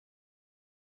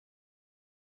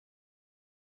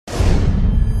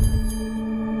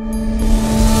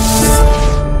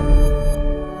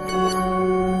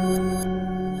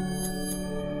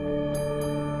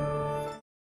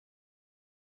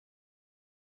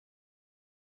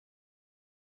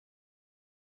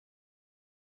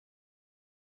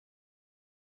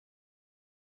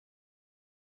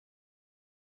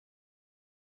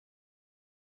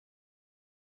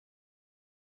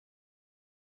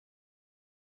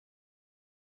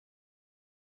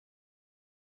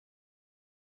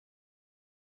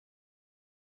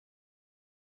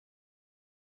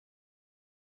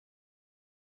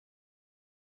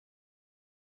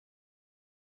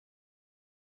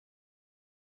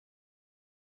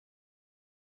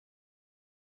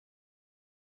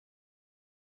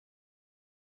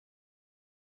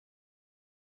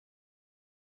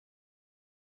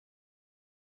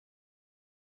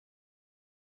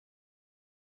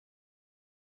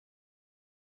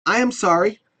I am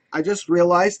sorry. I just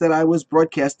realized that I was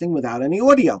broadcasting without any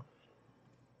audio.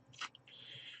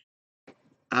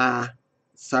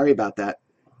 Sorry about that.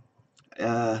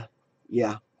 Yeah,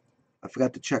 I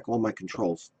forgot to check all my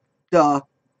controls. Duh.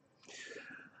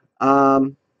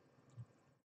 No,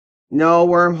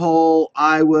 Wormhole,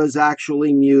 I was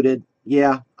actually muted.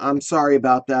 Yeah, I'm sorry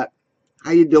about that.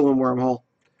 How you doing, Wormhole?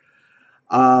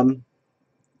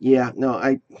 Yeah,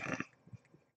 no,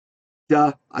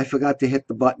 I forgot to hit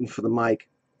the button for the mic.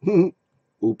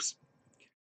 Oops.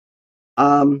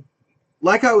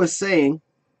 Like I was saying,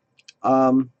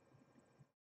 as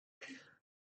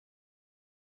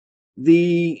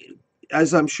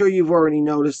I'm sure you've already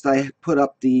noticed, I put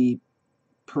up the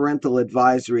parental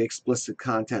advisory explicit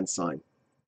content sign.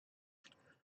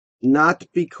 Not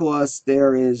because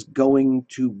there is going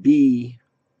to be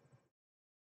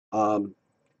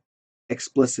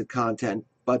explicit content,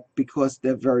 but because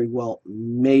there very well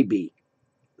may be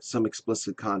some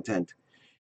explicit content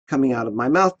coming out of my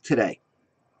mouth today.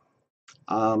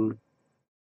 I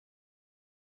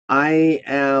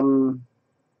am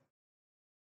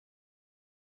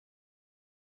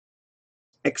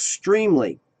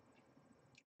extremely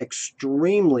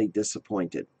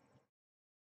disappointed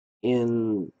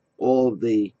in all of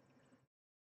the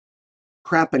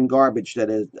crap and garbage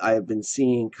that I have been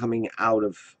seeing coming out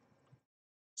of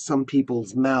some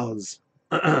people's mouths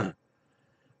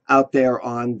out there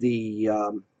on the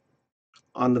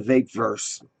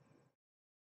Vapeverse.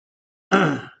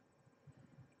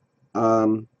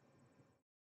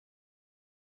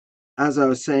 As I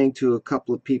was saying to a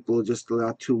couple of people just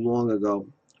not too long ago,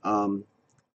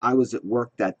 I was at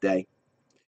work that day,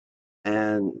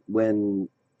 and when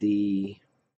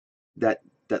that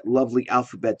lovely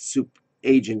alphabet soup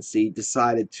agency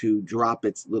decided to drop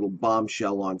its little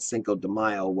bombshell on Cinco de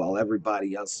Mayo while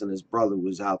everybody else and his brother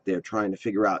was out there trying to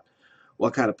figure out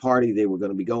what kind of party they were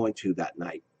going to be going to that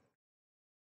night.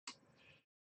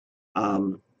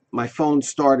 My phone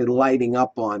started lighting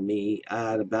up on me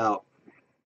at about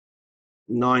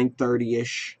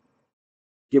 9:30-ish,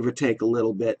 give or take a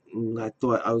little bit, and I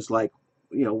was like,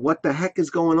 what the heck is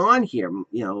going on here?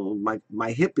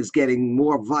 My hip is getting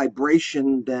more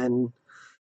vibration than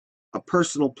a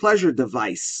personal pleasure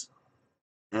device.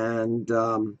 And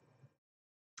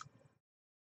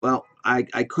well,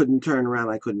 I couldn't turn around,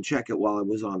 I couldn't check it while I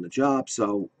was on the job,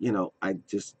 so I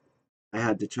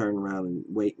had to turn around and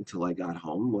wait until I got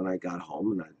home. When I got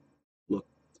home and I looked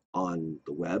on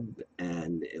the web,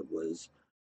 and it was,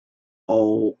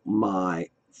 oh my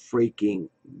freaking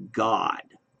God.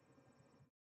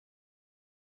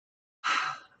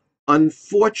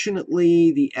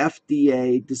 Unfortunately, the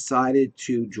FDA decided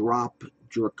to drop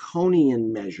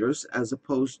draconian measures as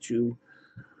opposed to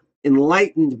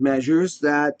enlightened measures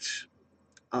that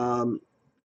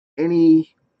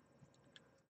any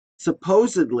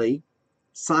supposedly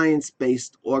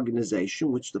science-based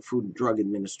organization, which the Food and Drug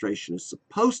Administration is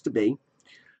supposed to be,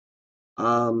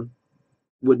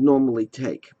 would normally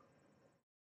take.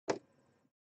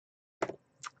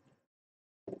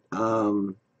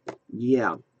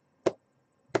 Yeah.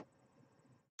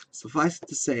 Suffice it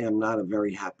to say, I'm not a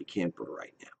very happy camper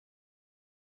right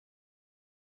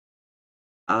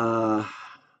now.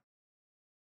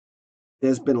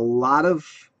 There's been a lot of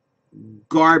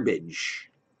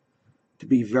garbage, to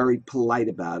be very polite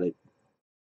about it,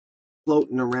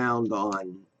 floating around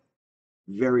on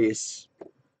various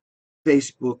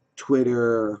Facebook,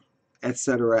 Twitter,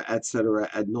 etc., ad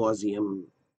nauseum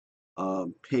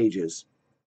pages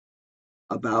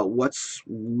about what's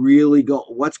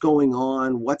going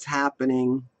on, what's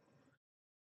happening.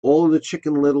 All of the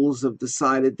Chicken Littles have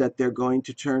decided that they're going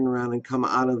to turn around and come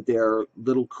out of their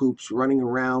little coops running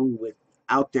around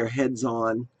without their heads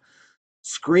on,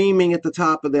 screaming at the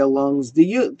top of their lungs,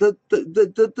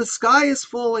 the sky is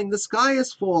falling, the sky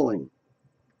is falling.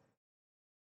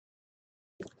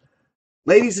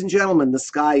 Ladies and gentlemen, the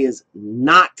sky is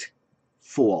not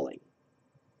falling.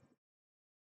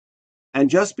 And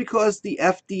just because the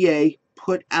FDA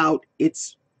put out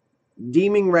its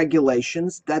deeming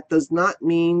regulations, that does not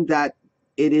mean that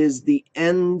it is the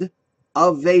end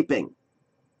of vaping.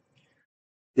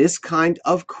 This kind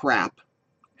of crap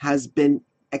has been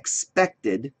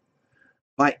expected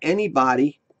by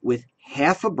anybody with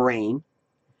half a brain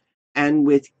and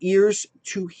with ears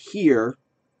to hear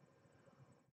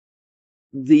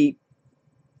the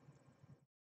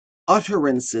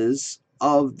utterances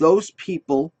of those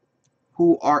people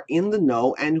who are in the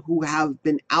know and who have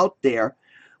been out there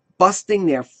busting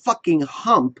their fucking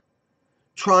hump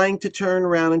trying to turn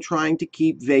around and trying to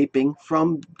keep vaping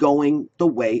from going the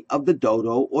way of the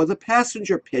dodo or the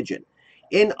passenger pigeon.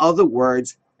 In other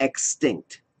words,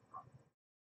 extinct.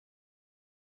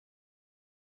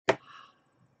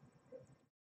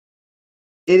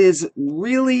 It is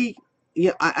really,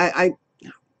 yeah,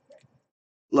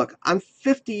 look, I'm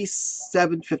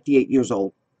 57, 58 years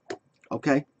old,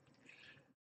 okay?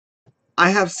 I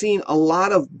have seen a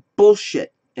lot of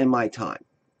bullshit in my time.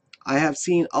 I have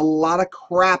seen a lot of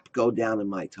crap go down in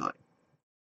my time.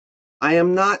 I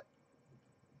am not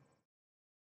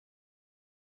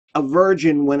a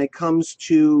virgin when it comes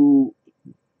to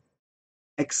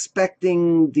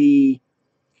expecting the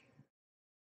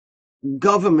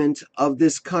government of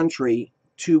this country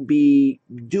to be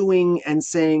doing and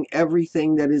saying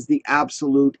everything that is the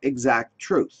absolute exact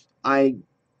truth. I'm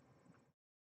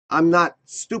not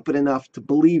stupid enough to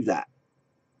believe that.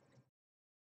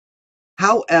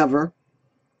 However,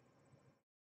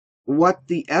 what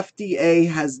the FDA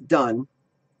has done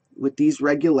with these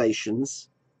regulations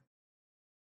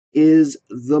is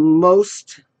the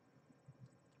most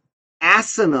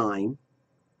asinine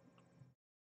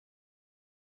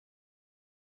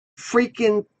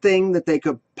freaking thing that they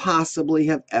could possibly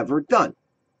have ever done.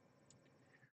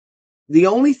 The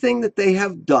only thing that they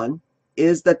have done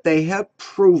is that they have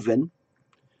proven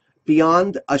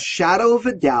beyond a shadow of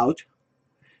a doubt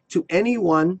to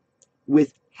anyone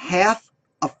with half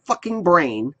a fucking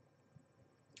brain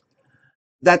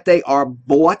that they are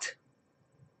bought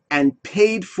and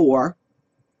paid for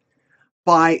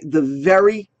by the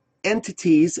very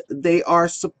entities they are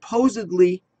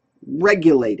supposedly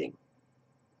regulating.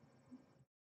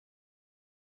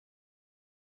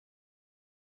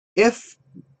 If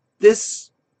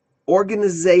this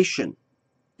organization,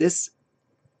 this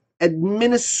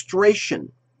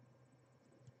administration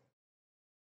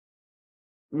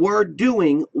were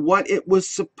doing what it was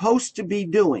supposed to be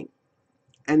doing,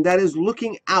 and that is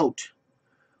looking out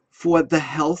for the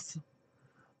health,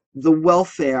 the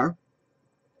welfare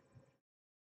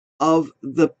of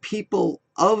the people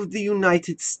of the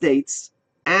United States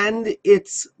and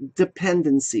its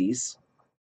dependencies,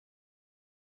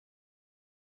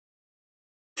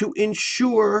 to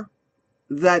ensure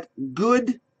that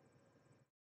good,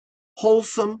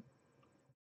 wholesome,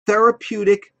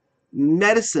 therapeutic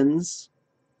medicines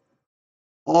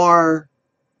are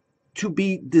to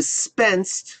be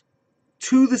dispensed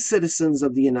to the citizens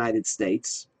of the United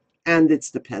States and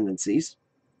its dependencies,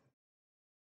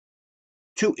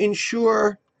 to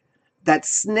ensure that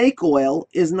snake oil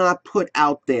is not put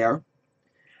out there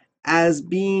as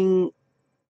being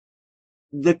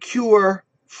the cure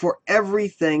for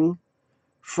everything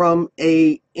from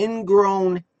a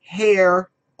ingrown hair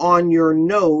on your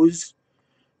nose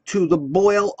to the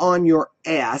boil on your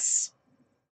ass,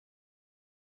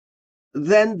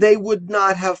 then they would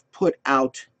not have put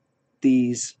out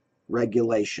these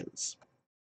regulations.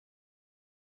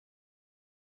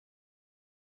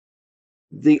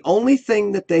 The only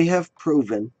thing that they have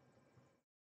proven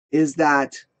is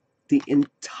that the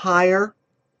entire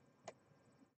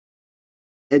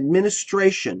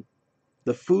administration,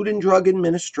 the Food and Drug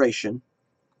Administration,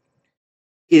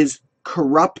 is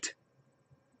corrupt,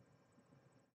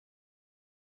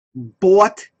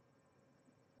 bought,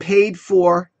 paid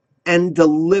for, and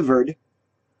delivered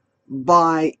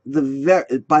by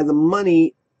the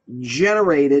money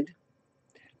generated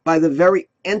by the very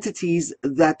entities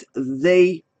that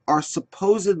they are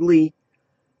supposedly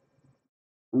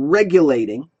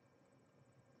regulating,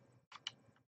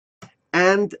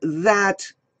 and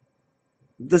that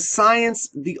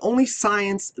the only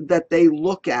science that they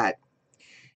look at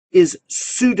is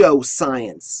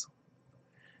pseudoscience.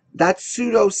 That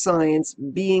pseudoscience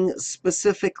being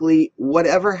specifically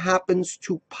whatever happens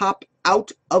to pop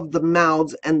out of the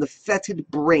mouths and the fetid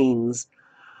brains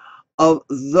of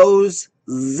those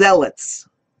zealots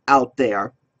out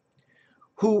there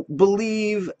who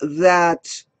believe that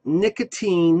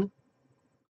nicotine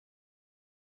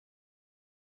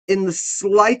in the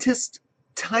slightest,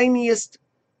 tiniest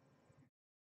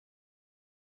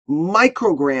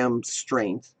microgram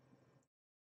strength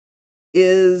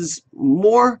is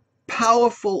more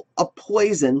powerful a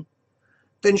poison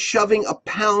than shoving a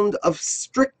pound of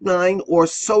strychnine or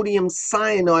sodium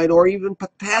cyanide or even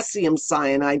potassium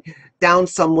cyanide down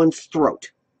someone's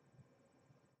throat.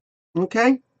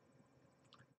 Okay?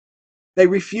 They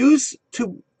refuse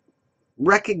to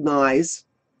recognize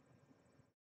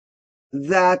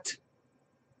that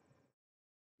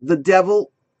the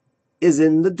devil is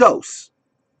in the dose.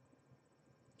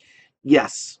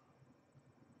 Yes,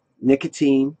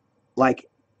 nicotine, like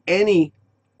any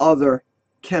other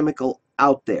chemical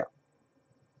out there,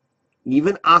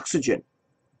 even oxygen,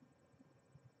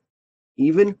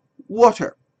 even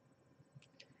water,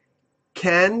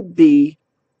 can be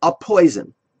a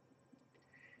poison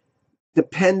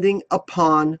depending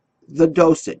upon the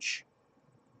dosage.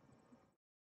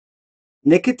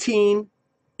 Nicotine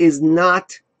is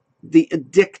not the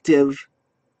addictive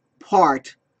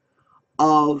part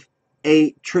of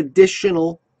a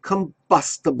traditional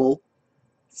combustible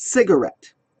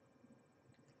cigarette.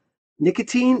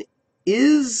 Nicotine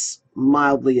is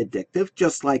mildly addictive,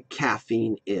 just like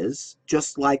caffeine is,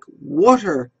 just like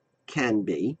water can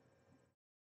be.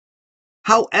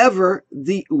 However,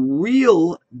 the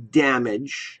real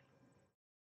damage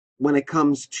when it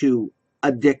comes to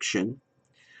addiction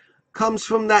comes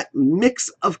from that mix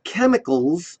of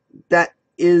chemicals that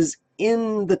is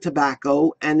in the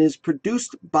tobacco and is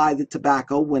produced by the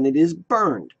tobacco when it is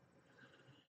burned.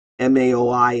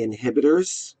 MAOI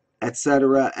inhibitors,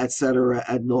 etc.,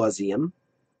 ad nauseum,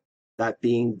 that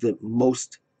being the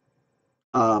most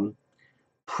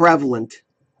prevalent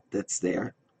that's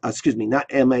there. Excuse me, not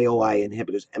MAOI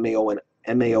inhibitors,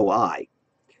 MAOI.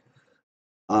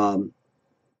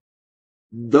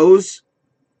 Those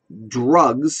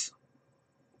drugs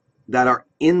that are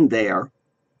in there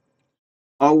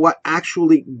are what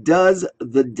actually does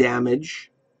the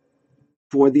damage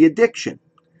for the addiction.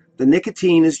 The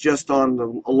nicotine is just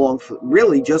along for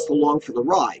the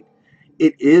ride.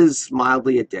 It is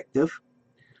mildly addictive,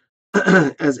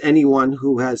 as anyone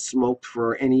who has smoked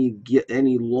for any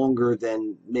longer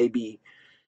than maybe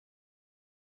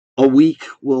a week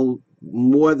will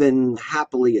more than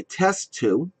happily attest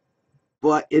to.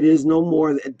 But it is no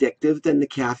more addictive than the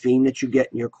caffeine that you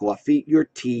get in your coffee, your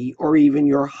tea, or even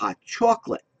your hot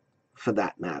chocolate, for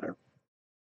that matter.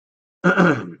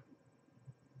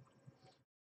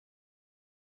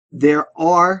 There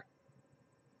are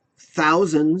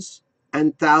thousands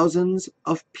and thousands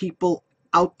of people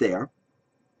out there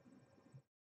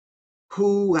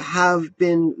who have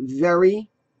been very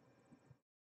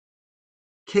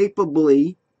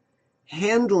capably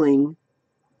handling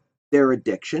their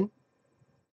addiction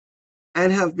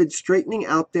and have been straightening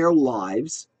out their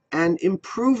lives and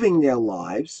improving their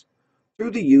lives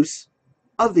through the use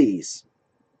of these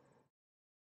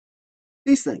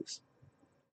things.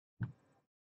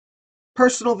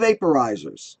 Personal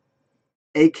vaporizers,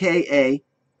 aka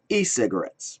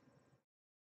e-cigarettes.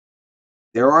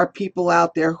 There are people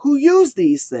out there who use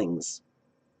these things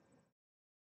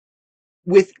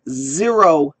with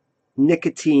zero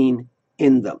nicotine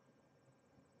in them.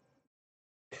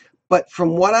 But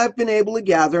from what I've been able to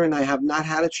gather, and I have not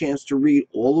had a chance to read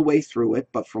all the way through it,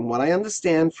 but from what I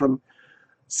understand from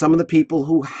some of the people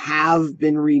who have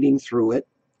been reading through it,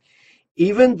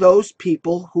 even those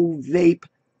people who vape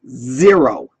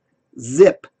zero,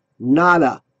 zip,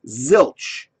 nada,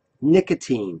 zilch,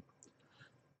 nicotine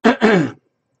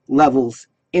levels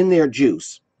in their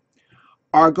juice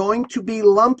are going to be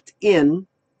lumped in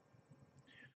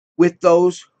with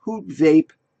those who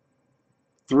vape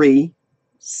 3,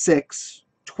 6,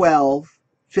 12,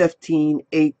 15,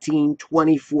 18,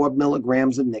 24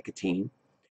 milligrams of nicotine,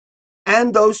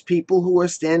 and those people who are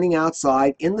standing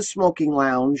outside in the smoking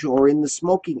lounge or in the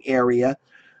smoking area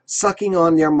sucking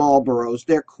on their Marlboros,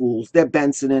 their Cools, their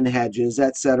Benson and Hedges,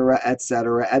 etc., ad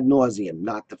nauseum,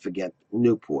 not to forget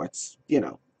Newports,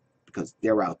 because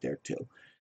they're out there too.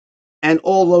 And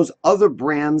all those other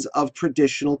brands of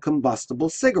traditional combustible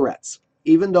cigarettes,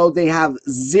 even though they have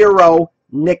zero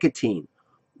nicotine.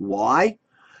 Why?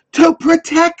 To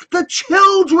protect the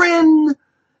children,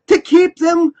 to keep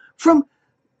them from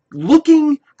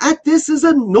looking at this as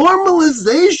a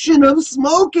normalization of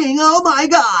smoking. Oh my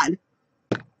God.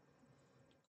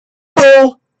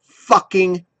 Bull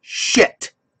fucking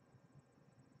shit.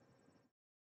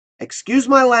 Excuse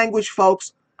my language,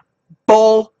 folks.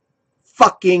 Bull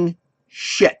fucking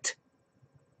shit.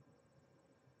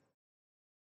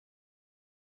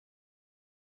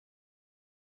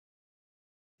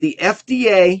 The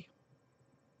FDA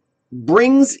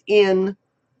brings in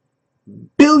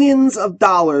billions of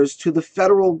dollars to the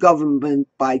federal government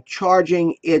by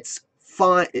charging its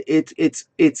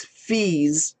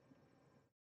fees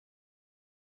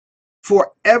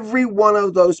for every one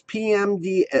of those PM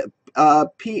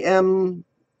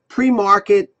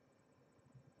pre-market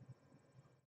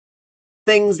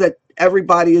things that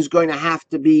everybody is going to have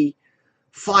to be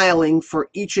filing for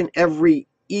each and every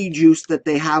e-juice that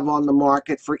they have on the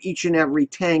market, for each and every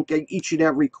tank, each and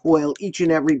every coil, each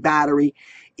and every battery,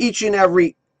 each and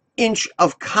every inch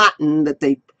of cotton that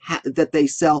they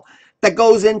sell that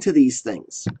goes into these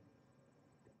things.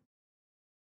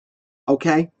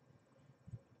 Okay?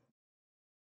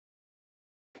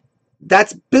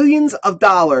 That's billions of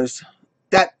dollars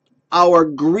that our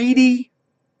greedy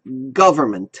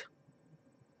government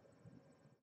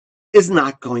is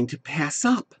not going to pass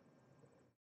up.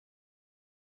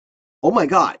 Oh my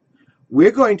God.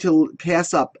 We're going to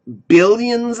pass up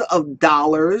billions of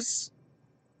dollars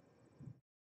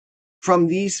from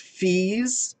these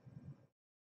fees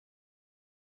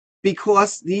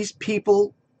because these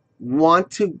people want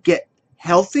to get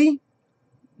healthy?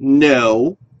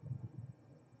 No.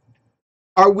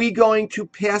 Are we going to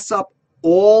pass up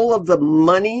all of the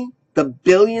money, the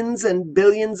billions and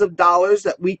billions of dollars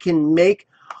that we can make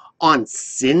on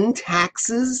sin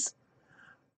taxes,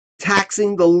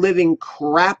 taxing the living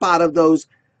crap out of those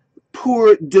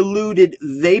poor deluded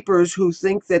vapors who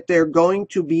think that they're going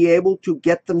to be able to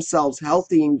get themselves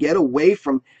healthy and get away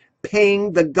from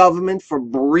paying the government for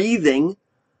breathing?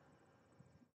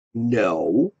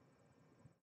 No.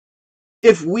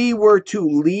 If we were to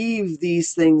leave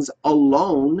these things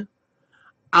alone,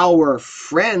 our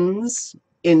friends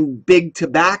in big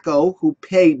tobacco who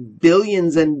pay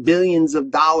billions and billions of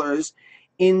dollars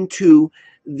into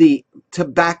the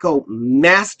tobacco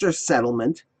master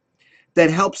settlement that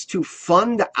helps to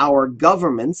fund our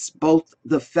governments, both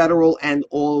the federal and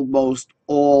almost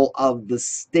all of the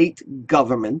state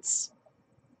governments,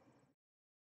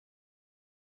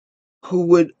 who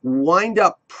would wind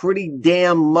up pretty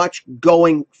damn much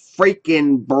going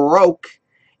freaking broke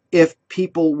if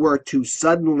people were to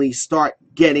suddenly start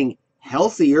getting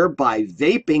healthier by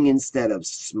vaping instead of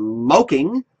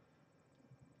smoking.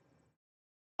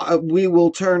 We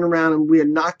will turn around and we are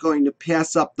not going to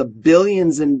pass up the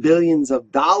billions and billions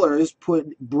of dollars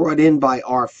brought in by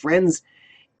our friends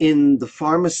in the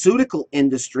pharmaceutical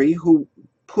industry who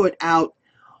put out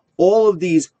all of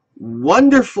these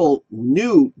wonderful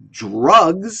new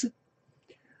drugs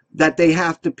that they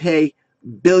have to pay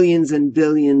billions and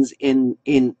billions in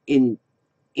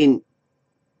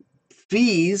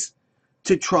fees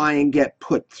to try and get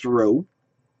put through,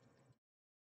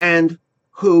 and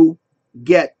who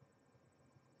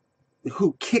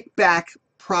kick back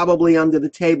probably under the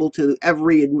table to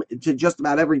just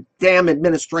about every damn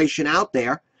administration out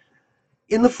there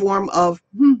in the form of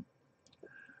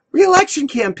re-election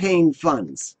campaign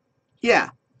funds. Yeah,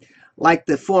 like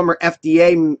the former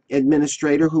FDA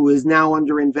administrator who is now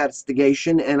under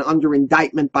investigation and under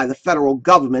indictment by the federal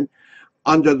government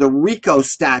under the RICO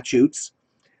statutes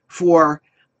for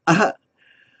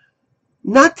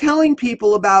not telling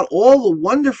people about all the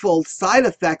wonderful side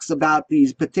effects about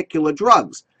these particular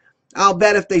drugs. I'll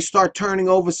bet if they start turning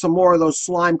over some more of those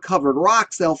slime-covered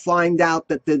rocks, they'll find out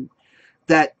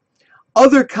that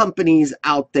other companies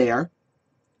out there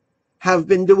have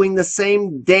been doing the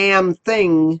same damn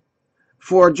thing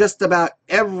for just about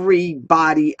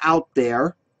everybody out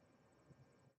there.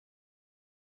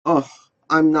 Oh,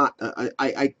 I'm not.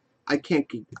 I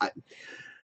can't.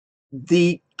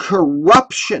 The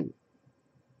corruption.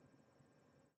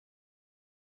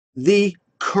 The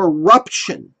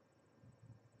corruption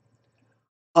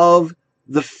of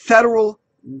the federal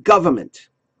government,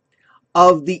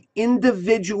 of the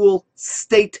individual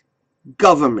state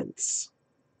governments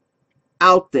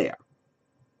out there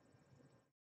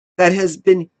that has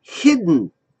been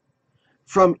hidden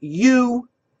from you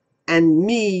and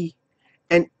me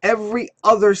and every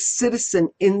other citizen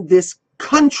in this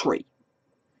country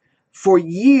for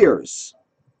years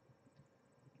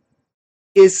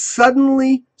is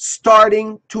suddenly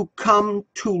starting to come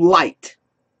to light.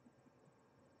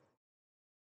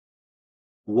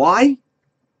 Why?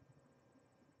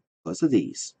 Because of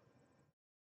these.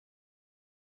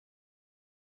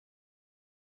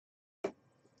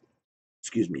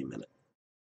 Excuse me a minute.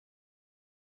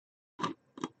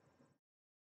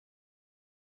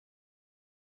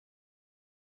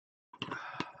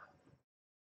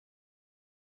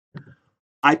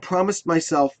 I promised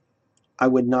myself I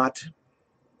would not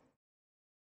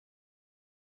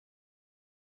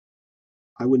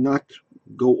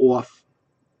go off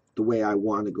the way I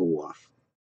want to go off.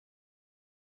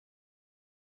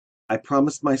 I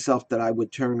promised myself that I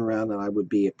would turn around and I would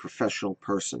be a professional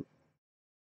person.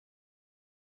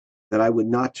 That I would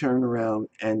not turn around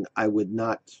and I would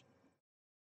not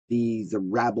be the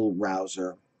rabble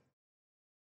rouser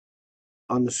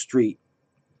on the street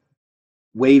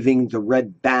waving the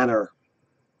red banner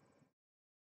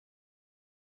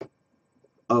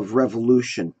of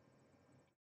revolution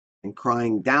and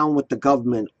crying down with the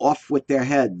government, off with their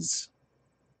heads.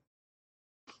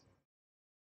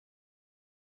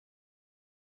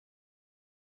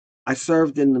 I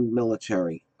served in the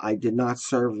military. I did not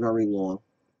serve very long.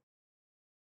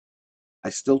 I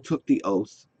still took the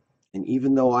oath, and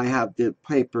even though I have the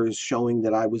papers showing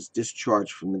that I was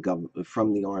discharged from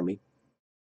the Army,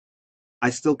 I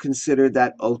still consider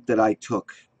that oath that I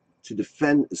took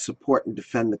to support and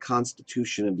defend the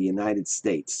Constitution of the United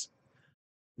States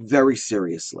very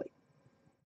seriously.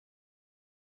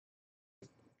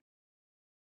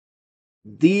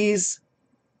 These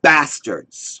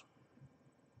bastards,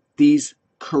 these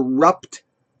corrupt,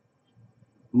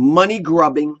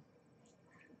 money-grubbing,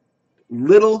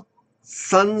 little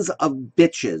sons of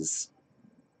bitches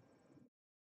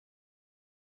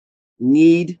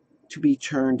need to be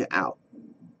turned out.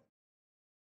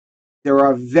 There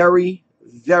are very,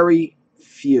 very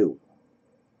few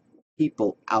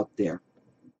people out there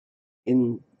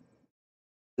in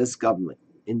this government,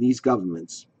 in these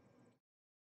governments,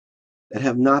 that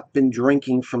have not been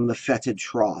drinking from the fetid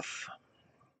trough.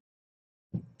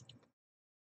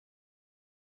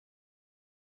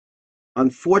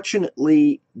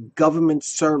 Unfortunately, government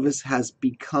service has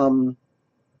become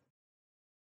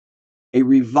a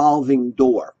revolving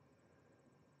door.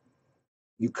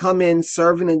 You come in,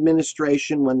 serve an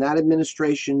administration. When that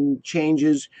administration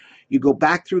changes, you go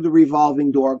back through the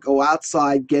revolving door, go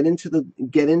outside, get into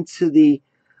the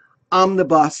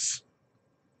omnibus,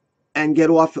 and get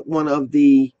off at one of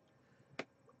the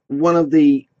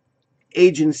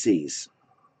agencies.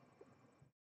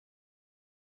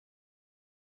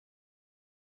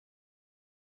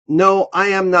 No, I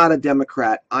am not a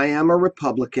Democrat. I am a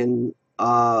Republican.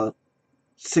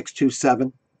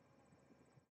 627.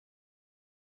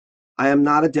 I am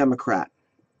not a Democrat,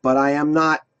 but I am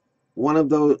not one of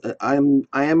those. I am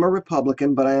a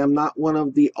Republican, but I am not one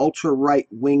of the ultra right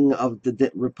wing of the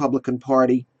Republican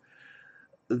Party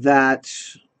that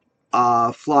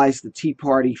flies the Tea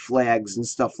Party flags and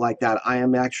stuff like that. I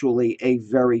am actually a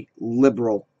very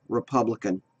liberal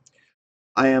Republican.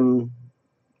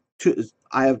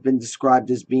 I have been described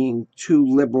as being too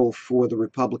liberal for the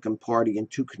Republican Party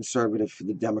and too conservative for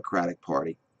the Democratic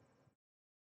Party.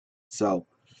 So,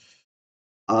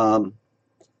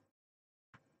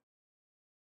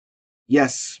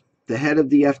 yes, the head of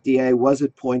the FDA was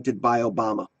appointed by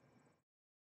Obama.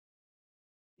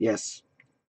 Yes.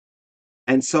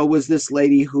 And so was this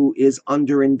lady who is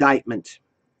under indictment.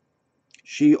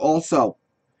 She also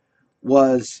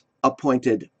was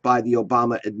appointed by the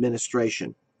Obama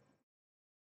administration.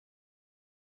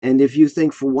 And if you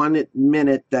think for 1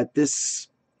 minute that this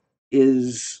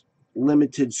is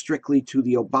limited strictly to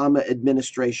the Obama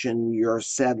administration, you're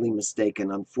sadly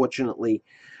mistaken. Unfortunately,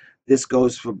 this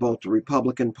goes for both the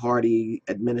Republican Party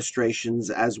administrations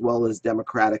as well as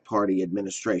Democratic Party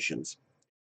administrations.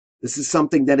 This is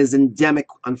something that is endemic,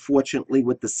 unfortunately,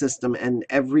 with the system, and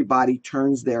everybody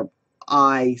turns their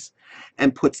eyes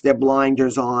and puts their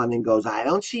blinders on and goes, I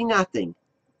don't see nothing.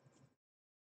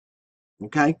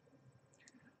 Okay?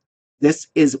 This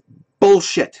is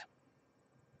bullshit.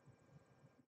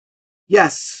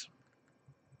 Yes.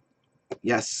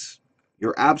 Yes.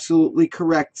 You're absolutely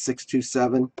correct,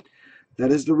 627.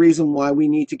 That is the reason why we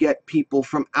need to get people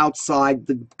from outside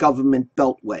the government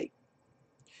beltway.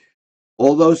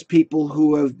 All those people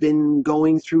who have been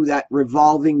going through that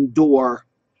revolving door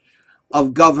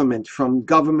of government, from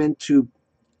government to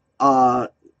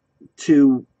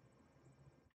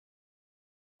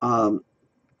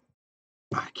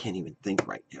I can't even think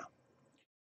right now,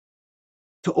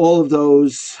 to all of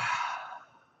those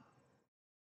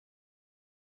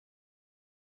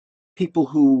people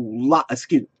who,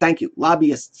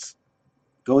 lobbyists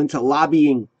go into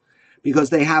lobbying because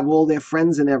they have all their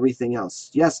friends and everything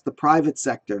else. Yes, the private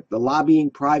sector, the lobbying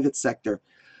private sector,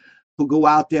 who go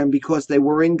out there and because they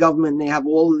were in government and they have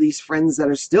all of these friends that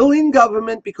are still in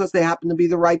government because they happen to be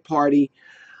the right party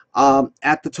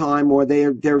at the time, or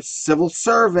they're civil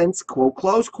servants, quote,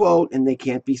 close quote, and they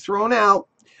can't be thrown out.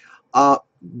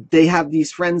 They have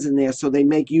these friends in there, so they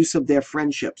make use of their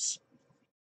friendships.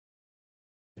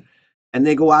 And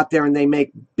they go out there and they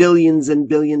make billions and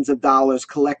billions of dollars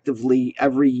collectively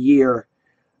every year,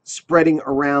 spreading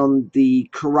around the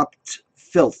corrupt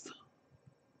filth.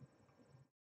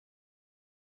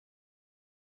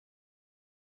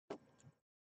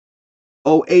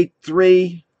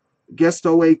 Guest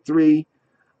 083,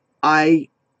 I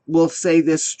will say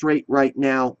this straight right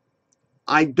now.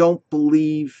 I don't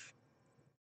believe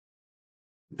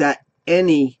that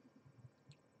any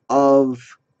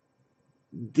of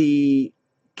the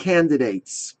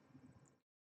candidates,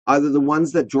 either the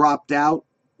ones that dropped out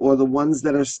or the ones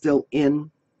that are still in,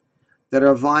 that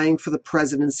are vying for the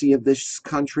presidency of this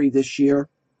country this year,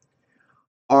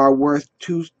 are worth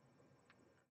 2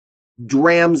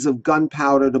 drams of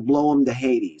gunpowder to blow them to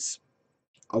Hades.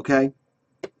 Okay?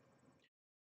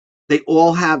 They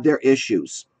all have their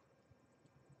issues.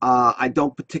 I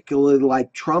don't particularly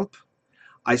like Trump.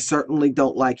 I certainly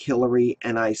don't like Hillary,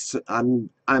 and I'm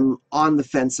on the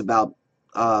fence about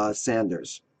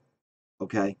Sanders.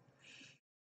 Okay?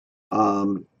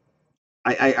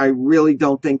 I really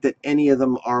don't think that any of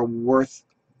them are worth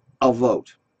a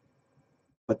vote.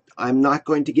 But I'm not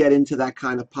going to get into that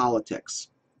kind of politics.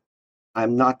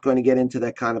 I'm not going to get into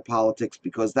that kind of politics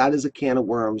because that is a can of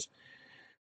worms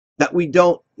that we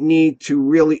don't need to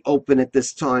really open at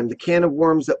this time. The can of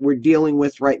worms that we're dealing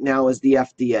with right now is the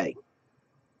FDA.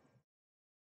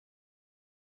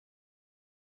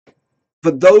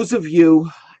 For those of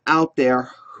you out there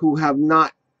who have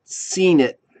not seen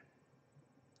it,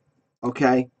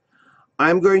 okay,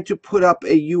 I'm going to put up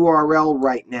a URL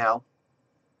right now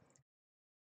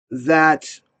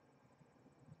that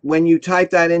when you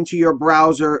type that into your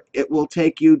browser, it will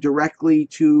take you directly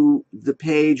to the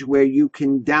page where you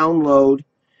can download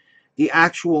the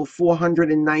actual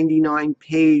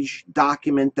 499-page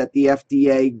document that the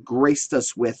FDA graced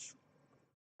us with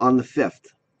on the 5th.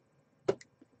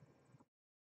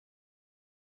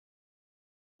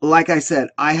 Like I said,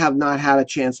 I have not had a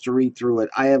chance to read through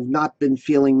it. I have not been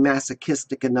feeling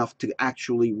masochistic enough to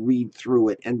actually read through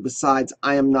it. And besides,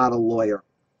 I am not a lawyer.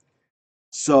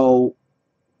 So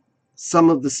some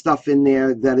of the stuff in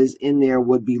there that is in there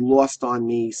would be lost on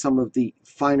me, some of the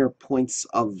finer points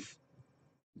of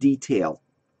detail.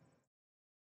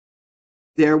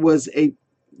 There was a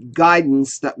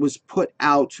guidance that was put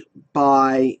out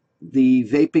by the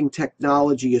Vaping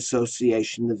Technology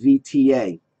Association, the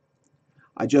VTA.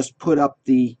 I just put up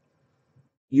the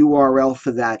URL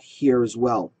for that here as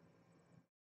well.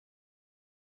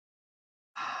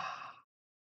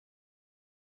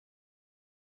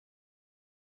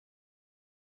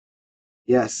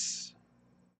 Yes.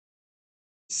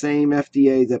 Same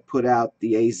FDA that put out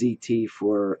the AZT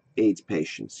for AIDS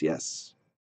patients, yes.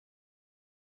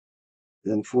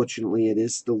 Unfortunately, it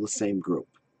is still the same group.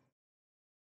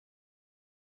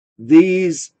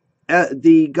 These,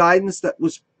 the guidance that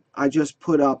was I just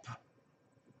put up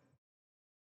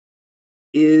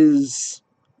is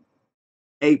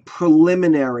a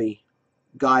preliminary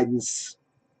guidance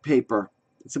paper.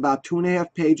 It's about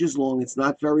 2.5 pages long. It's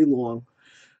not very long.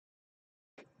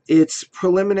 It's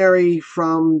preliminary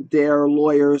from their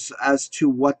lawyers as to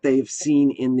what they've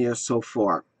seen in there so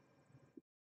far.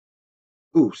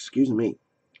 Ooh, excuse me.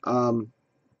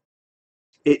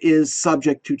 It is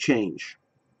subject to change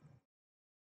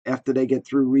after they get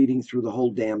through reading through the whole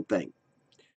damn thing.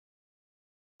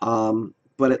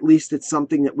 But at least it's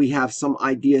something that we have some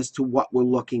ideas to what we're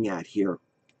looking at here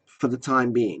for the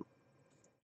time being.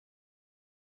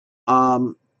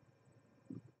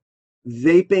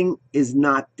 Vaping is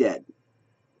not dead.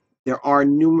 There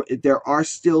are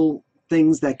still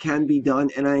things that can be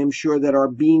done, and I am sure that are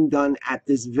being done at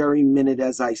this very minute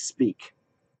as I speak,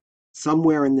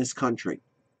 somewhere in this country.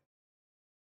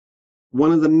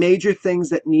 One of the major things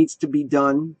that needs to be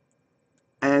done,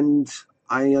 and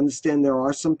I understand there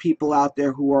are some people out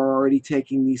there who are already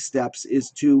taking these steps,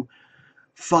 is to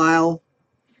file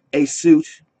a suit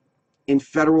in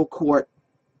federal court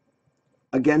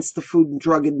against the Food and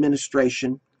Drug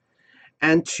Administration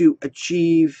and to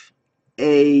achieve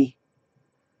an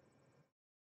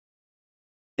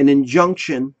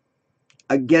injunction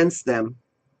against them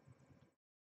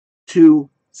to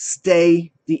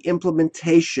stay the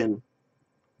implementation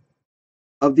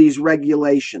of these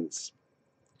regulations.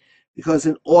 Because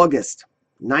in August,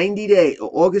 90 days,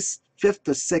 August 5th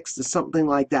or 6th or something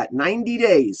like that, 90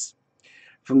 days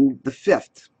from the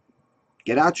 5th,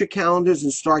 get out your calendars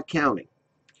and start counting.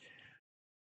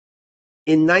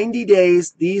 In 90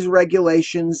 days, these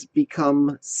regulations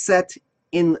become set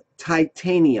in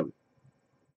titanium.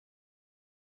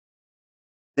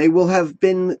 They will have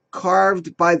been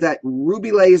carved by that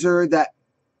ruby laser that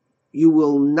you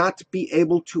will not be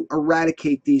able to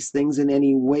eradicate these things in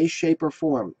any way, shape, or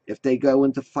form if they go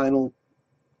into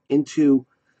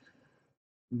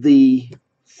the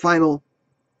final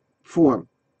form.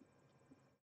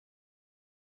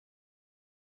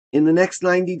 In the next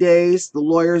 90 days, the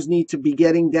lawyers need to be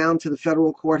getting down to the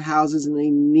federal courthouses, and they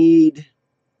need...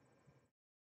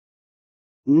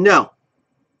 No,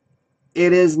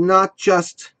 it is not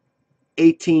just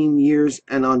 18 years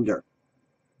and under.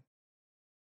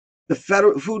 The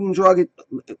Federal Food and Drug,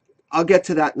 I'll get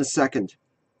to that in a second,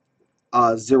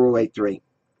 083.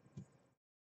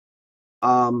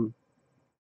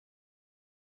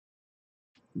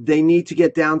 They need to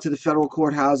get down to the federal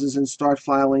courthouses and start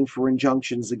filing for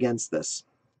injunctions against this.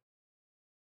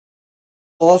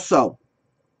 Also,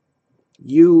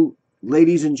 you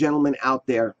ladies and gentlemen out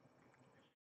there,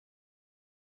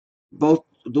 both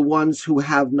the ones who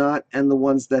have not and the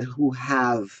ones who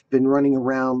have been running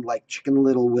around like Chicken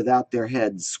Little without their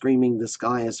heads, screaming the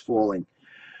sky is falling.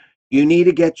 You need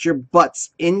to get your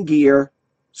butts in gear,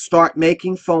 start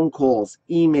making phone calls,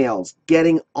 emails,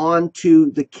 getting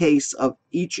onto the case of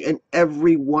each and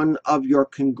every one of your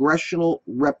congressional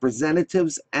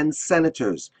representatives and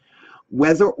senators.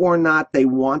 whether or not they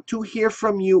want to hear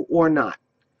from you or not,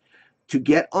 to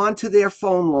get onto their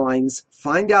phone lines,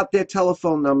 find out their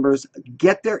telephone numbers,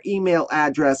 get their email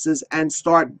addresses, and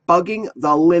start bugging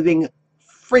the living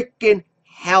freaking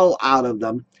hell out of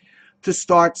them to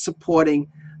start supporting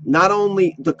not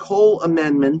only the Cole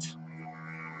Amendment,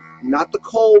 not the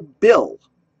Cole Bill,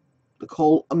 the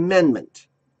Cole Amendment.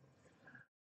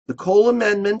 The Cole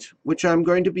Amendment, which I'm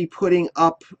going to be putting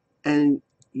up an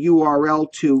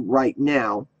URL to right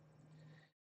now,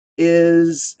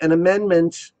 is an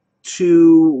amendment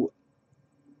to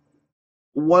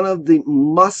one of the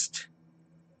must-pass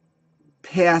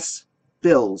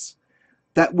bills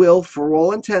that will, for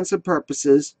all intents and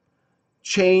purposes,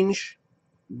 change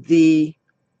the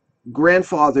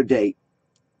grandfather date.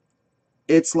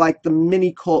 It's like the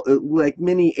mini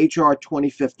HR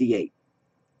 2058.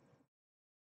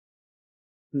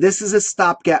 This is a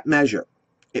stopgap measure.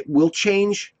 It will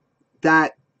change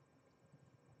that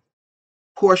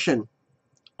portion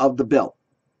of the bill,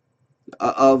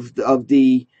 of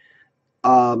the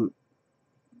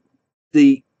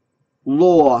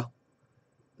law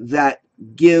that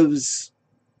gives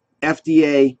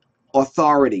FDA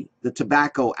authority, the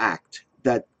Tobacco Act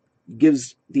that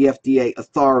gives the FDA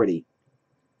authority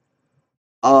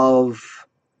of,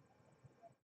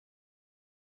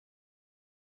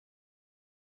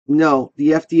 no, the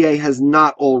FDA has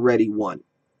not already won.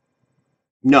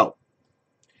 No,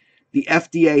 the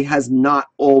FDA has not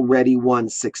already won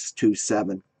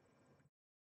 627.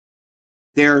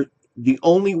 The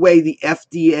only way the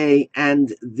FDA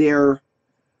and their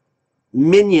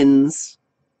minions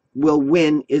will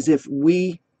win is if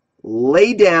we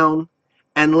lay down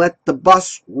and let the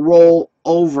bus roll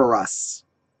over us.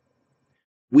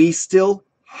 We still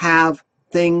have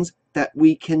things that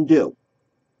we can do.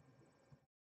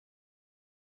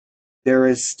 There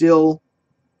is still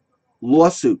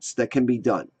lawsuits that can be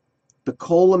done. The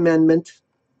Cole Amendment,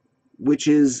 which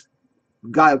is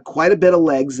got quite a bit of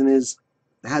legs and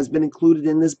has been included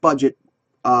in this budget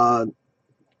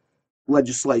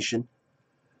legislation,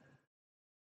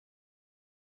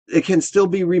 it can still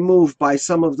be removed by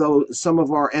some of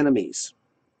our enemies.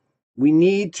 We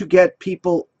need to get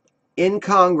people in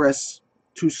Congress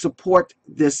to support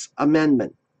this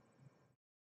amendment.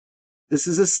 This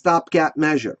is a stopgap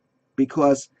measure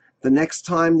because the next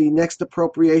time the next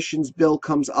appropriations bill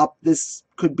comes up, this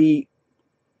could be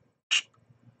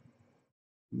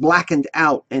blackened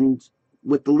out and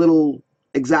with the little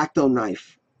X-Acto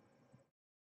knife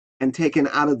and taken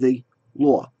out of the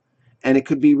law, and it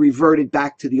could be reverted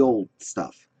back to the old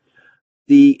stuff.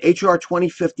 The HR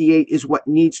 2058 is what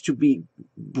needs to be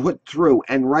put through,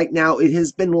 and right now it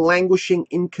has been languishing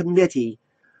in committee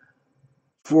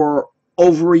for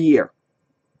over a year.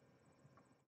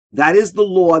 That is the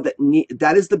law that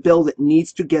is the bill that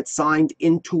needs to get signed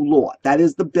into law. That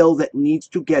is the bill that needs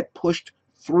to get pushed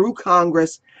through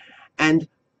Congress and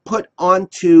put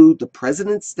onto the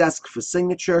president's desk for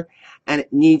signature, and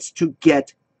it needs to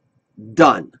get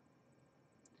done.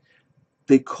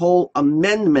 The Cole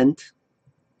Amendment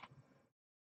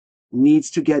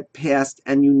needs to get passed,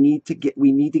 and we need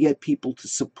to get people to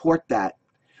support that,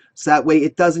 so that way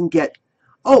it doesn't get,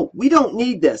 oh, we don't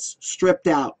need this, stripped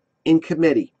out in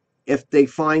committee. If they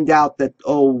find out that,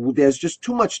 oh, there's just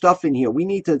too much stuff in here, we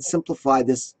need to simplify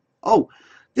this. Oh,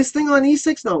 this thing on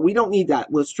E6, no, we don't need that.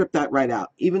 We'll strip that right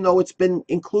out. Even though it's been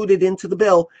included into the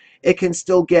bill, it can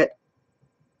still get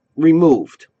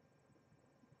removed.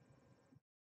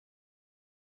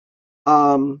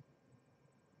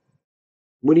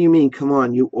 What do you mean, come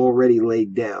on, you already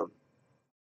laid down?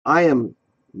 I am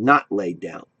not laid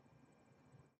down.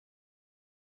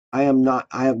 I have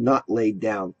not laid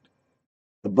down.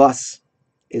 The bus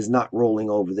is not rolling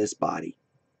over this body.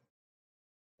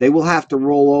 They will have to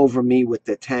roll over me with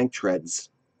their tank treads.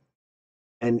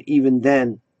 And even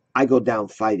then, I go down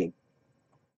fighting.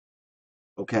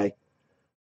 Okay?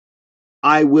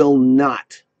 I will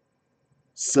not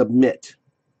submit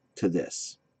to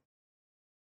this.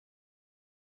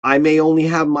 I may only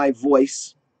have my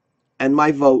voice and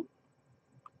my vote,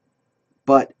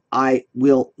 but I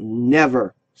will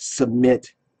never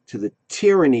submit to the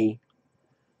tyranny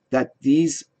that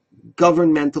these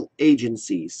governmental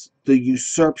agencies, the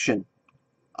usurpation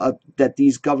that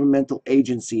these governmental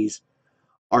agencies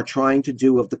are trying to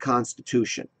do of the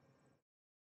Constitution.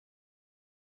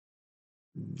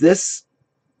 This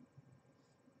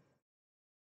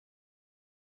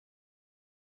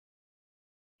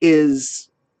is,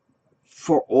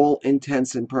 for all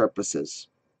intents and purposes,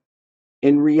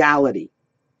 in reality,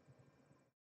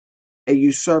 a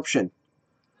usurpation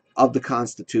of the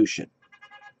Constitution.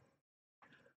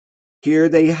 Here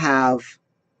they have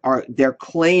they're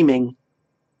claiming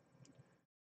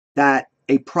that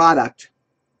a product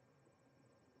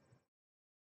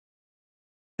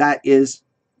that is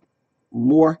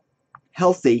more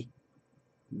healthy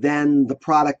than the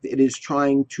product it is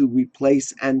trying to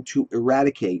replace and to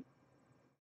eradicate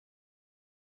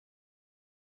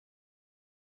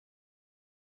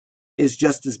is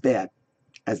just as bad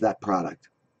as that product,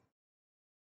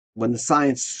 when the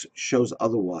science shows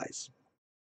otherwise.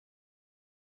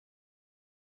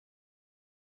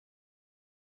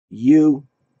 You,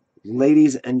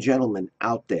 ladies and gentlemen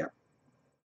out there,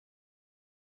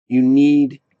 you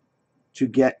need to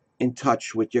get in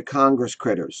touch with your Congress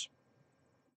critters.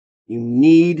 You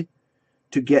need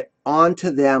to get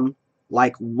onto them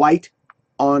like white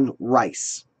on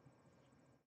rice.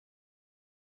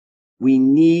 We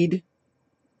need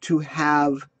to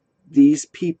have these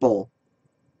people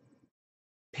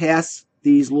pass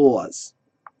these laws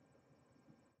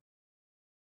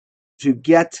to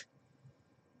get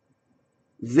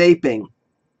vaping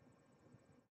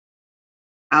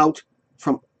out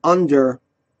from under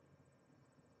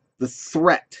the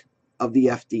threat of the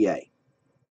FDA.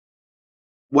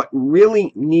 What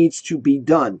really needs to be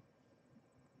done,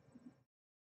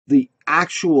 the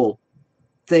actual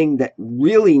thing that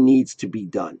really needs to be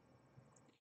done,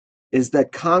 is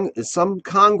that some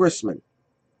congressman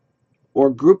or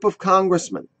group of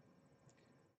congressmen,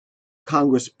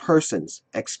 congresspersons,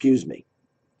 excuse me,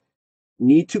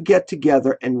 need to get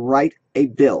together and write a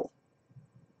bill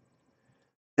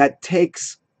that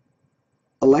takes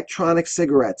electronic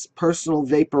cigarettes, personal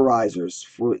vaporizers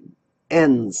for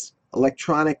ENDS,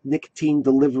 electronic nicotine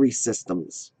delivery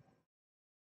systems,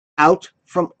 out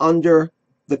from under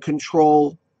the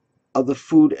control of the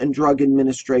Food and Drug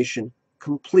Administration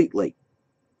completely.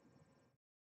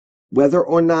 Whether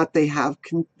or not they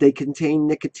contain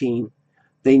nicotine,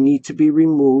 they need to be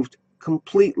removed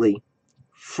completely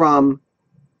from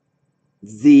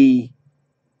the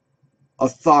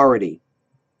authority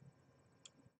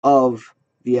of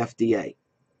the FDA.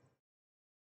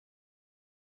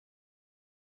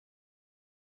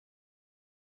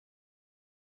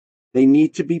 They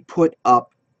need to be put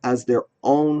up as their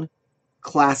own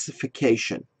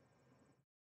classification.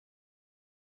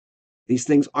 These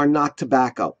things are not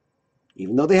tobacco.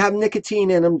 Even though they have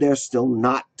nicotine in them, they're still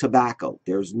not tobacco.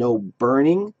 There's no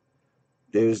burning.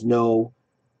 There's no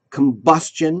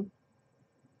combustion.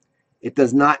 It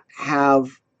does not have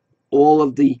all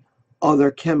of the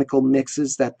other chemical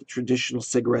mixes that the traditional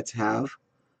cigarettes have.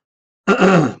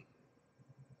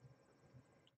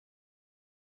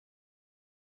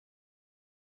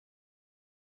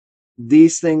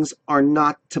 These things are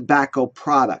not tobacco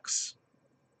products.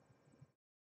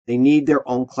 They need their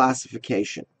own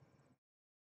classification.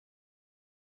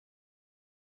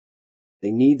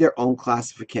 They need their own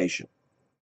classification.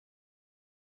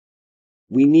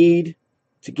 We need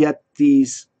to get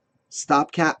these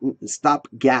stopgap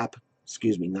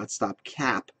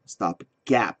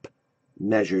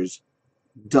measures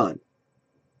done.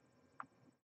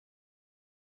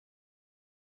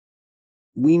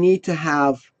 We need to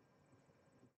have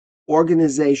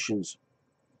organizations,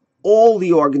 all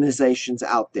the organizations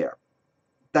out there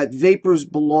that vapors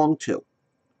belong to,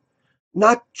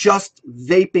 not just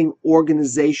vaping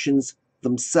organizations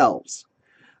themselves,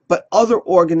 but other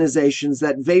organizations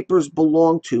that vapors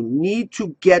belong to, need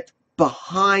to get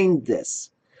behind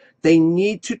this. They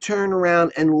need to turn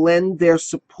around and lend their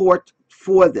support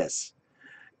for this,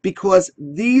 because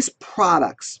these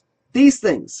products, these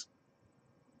things,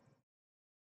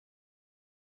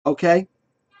 okay,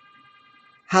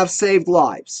 have saved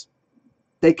lives.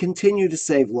 They continue to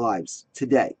save lives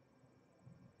today.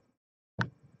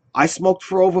 I smoked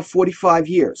for over 45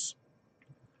 years.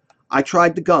 I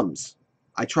tried the gums.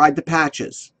 I tried the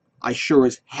patches. I sure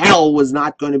as hell was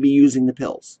not going to be using the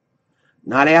pills.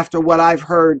 Not after what I've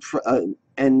heard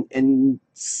and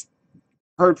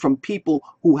heard from people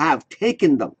who have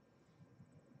taken them.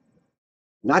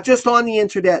 Not just on the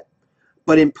internet,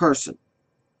 but in person.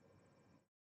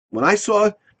 When I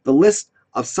saw the list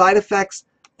of side effects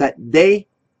that they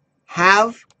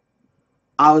have,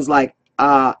 I was like,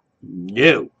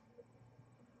 no.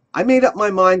 I made up my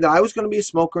mind that I was going to be a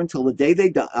smoker until the day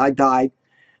I died,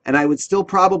 and I would still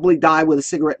probably die with a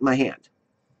cigarette in my hand.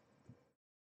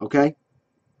 Okay?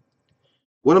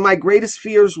 One of my greatest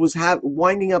fears was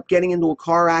winding up getting into a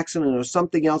car accident or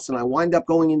something else, and I wind up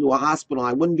going into a hospital, and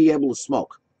I wouldn't be able to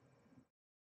smoke.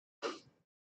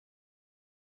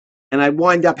 And I'd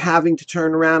wind up having to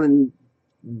turn around and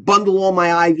bundle all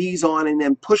my IVs on and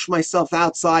then push myself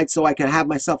outside so I could have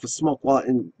myself a smoke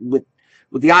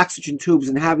with the oxygen tubes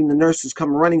and having the nurses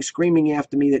come running screaming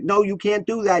after me that, no, you can't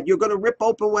do that. You're going to rip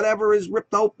open whatever is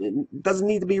ripped open. It doesn't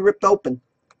need to be ripped open.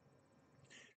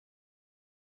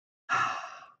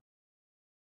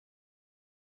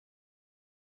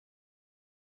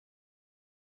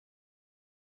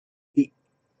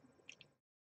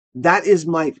 That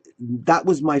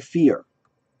was my fear.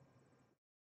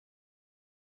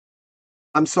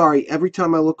 I'm sorry. Every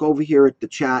time I look over here at the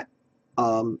chat,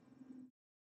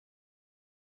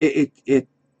 it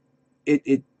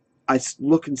I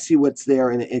look and see what's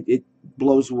there, and it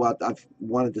blows what I've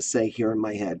wanted to say here in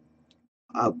my head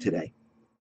out today.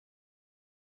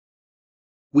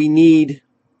 We need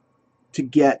to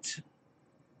get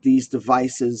these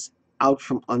devices out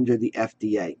from under the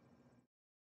FDA.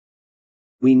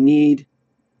 We need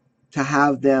to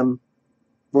have them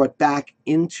brought back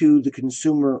into the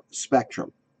consumer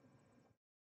spectrum.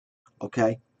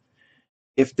 Okay?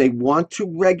 If they want to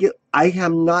regulate, I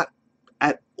am not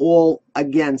at all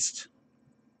against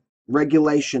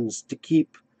regulations to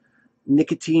keep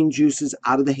nicotine juices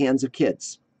out of the hands of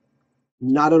kids.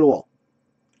 Not at all.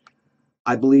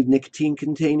 I believe nicotine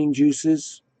containing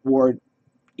juices or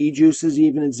e-juices,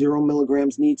 even at 0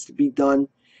 milligrams, needs to be done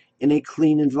in a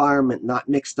clean environment, not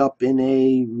mixed up in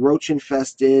a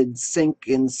roach-infested sink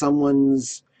in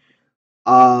someone's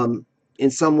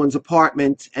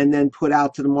apartment and then put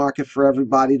out to the market for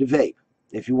everybody to vape.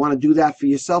 If you want to do that for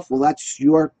yourself, well, that's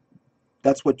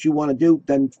what you want to do,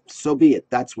 then so be it.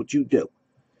 That's what you do.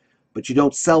 But you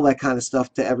don't sell that kind of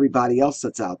stuff to everybody else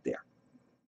that's out there.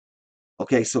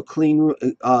 Okay, so clean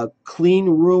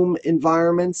room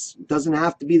environments doesn't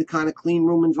have to be the kind of clean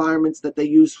room environments that they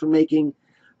use for making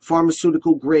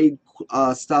pharmaceutical grade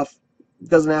stuff. It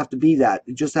doesn't have to be that.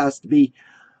 It just has to be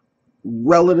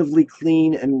relatively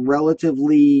clean and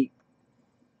relatively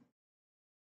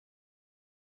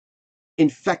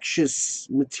infectious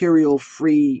material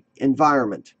free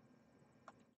environment.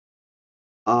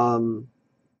 That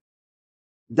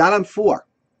I'm for.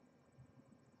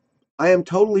 I am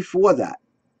totally for that.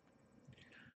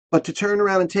 But to turn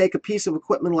around and take a piece of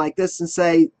equipment like this and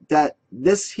say that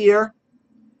this here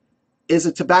is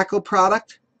a tobacco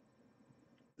product,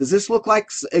 does this look like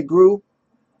it grew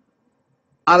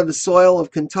out of the soil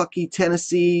of Kentucky,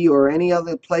 Tennessee, or any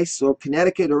other place, or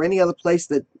Connecticut, or any other place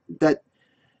that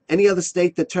any other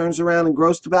state that turns around and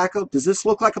grows tobacco? Does this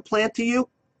look like a plant to you?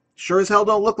 Sure as hell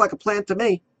don't look like a plant to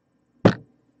me.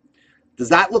 Does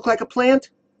that look like a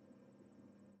plant?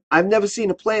 I've never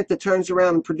seen a plant that turns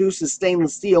around and produces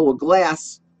stainless steel or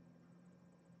glass.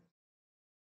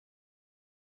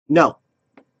 No.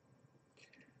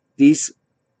 These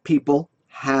people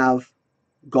have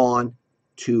gone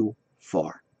too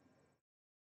far.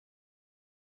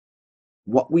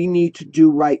 What we need to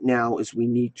do right now is we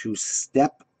need to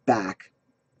step back,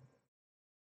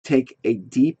 take a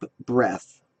deep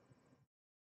breath,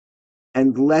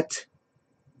 and let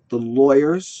the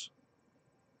lawyers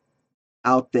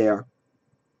out there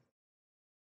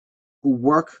who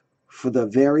work for the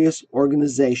various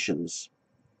organizations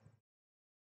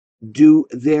do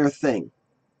their thing.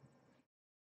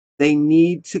 They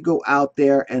need to go out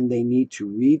there and they need to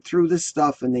read through this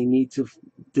stuff, and they need to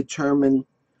determine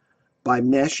by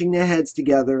mashing their heads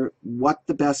together what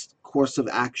the best course of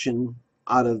action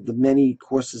out of the many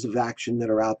courses of action that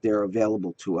are out there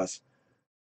available to us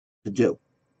to do.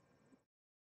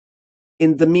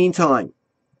 In the meantime,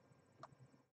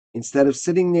 instead of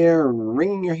sitting there and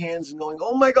wringing your hands and going,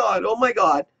 oh my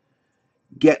God,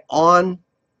 get on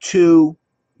to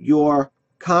your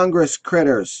Congress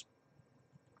critters.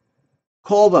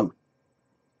 Call them,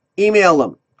 email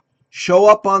them, show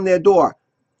up on their door.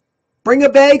 Bring a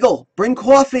bagel, bring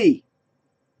coffee.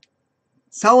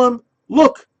 Tell them,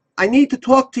 look, I need to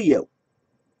talk to you.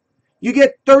 You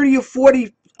get 30 or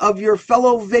 40 of your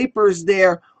fellow vapors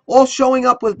there all showing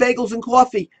up with bagels and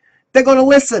coffee. They're going to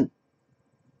listen.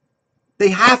 They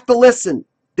have to listen.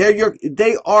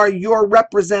 They are your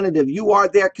representative. You are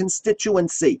their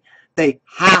constituency. They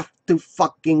have to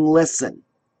fucking listen.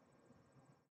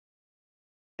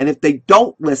 And if they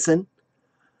don't listen,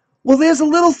 well, there's a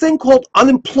little thing called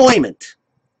unemployment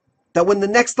that when the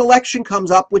next election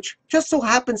comes up, which just so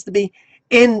happens to be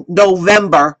in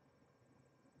November,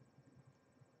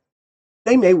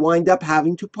 they may wind up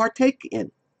having to partake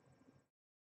in.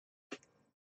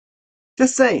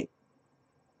 Just saying.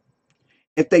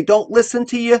 If they don't listen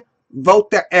to you, vote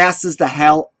their asses the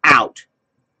hell out.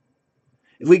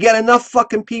 If we get enough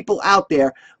fucking people out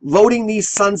there voting these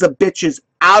sons of bitches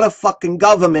out of fucking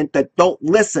government that don't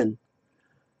listen,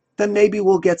 then maybe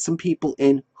we'll get some people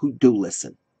in who do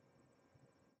listen.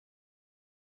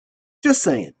 Just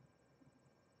saying.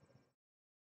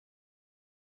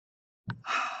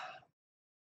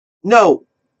 No,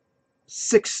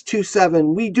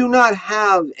 627, we do not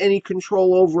have any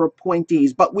control over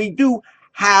appointees, but we do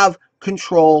have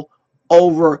control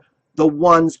over the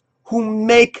ones who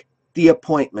make the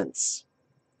appointments.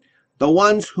 The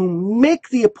ones who make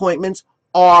the appointments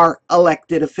are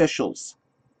elected officials.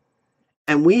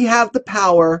 And we have the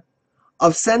power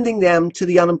of sending them to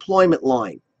the unemployment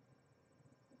line.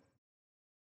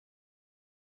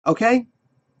 Okay?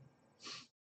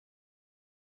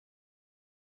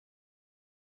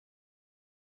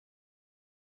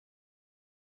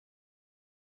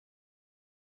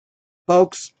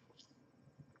 Folks,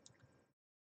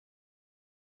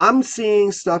 I'm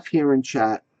seeing stuff here in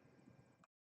chat.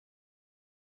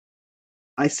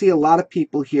 I see a lot of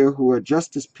people here who are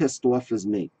just as pissed off as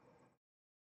me.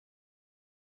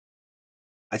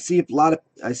 I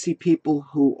see people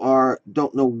who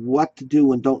don't know what to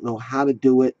do and don't know how to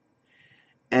do it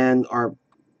and are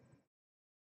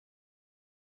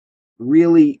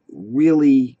really,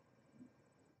 really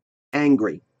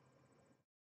angry.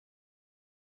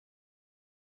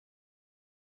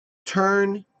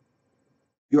 Turn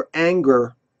your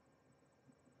anger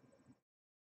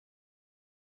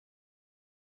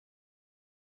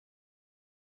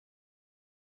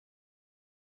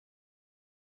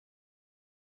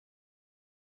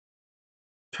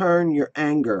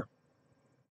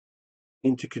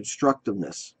into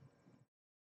constructiveness.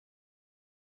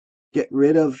 Get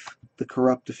rid of the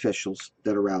corrupt officials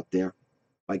that are out there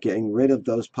by getting rid of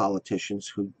those politicians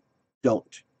who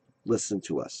don't listen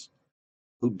to us,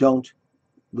 who don't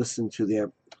listen to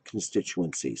their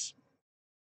constituencies.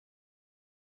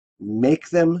 Make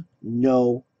them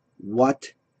know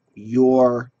what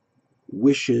your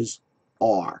wishes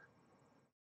are.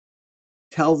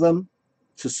 Tell them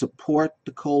to support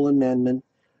the Cole Amendment.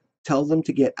 Tell them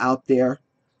to get out there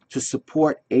to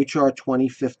support H.R.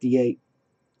 2058.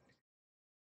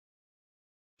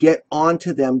 Get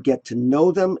onto them, get to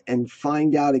know them, and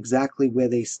find out exactly where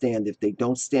they stand. If they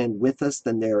don't stand with us,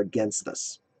 then they're against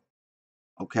us.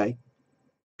 Okay?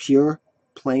 Pure,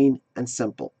 plain, and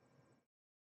simple.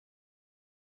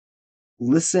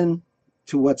 Listen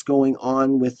to what's going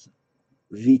on with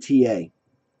VTA,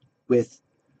 with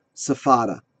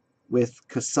Safada, with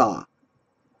CASA,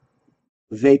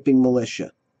 vaping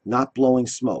militia, not blowing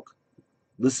smoke.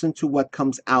 Listen to what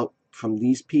comes out from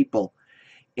these people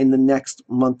in the next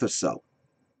month or so,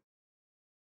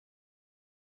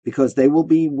 because they will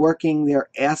be working their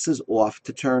asses off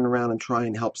to turn around and try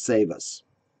and help save us.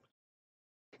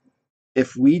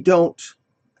 If we don't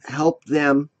help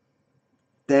them,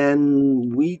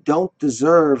 then we don't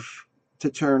deserve to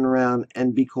turn around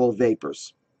and be called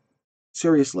vapors.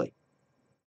 Seriously.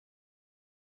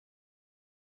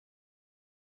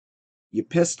 You're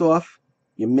pissed off,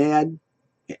 you're mad,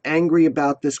 you're angry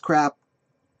about this crap,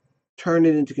 turn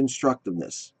it into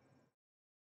constructiveness.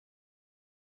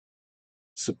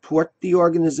 Support the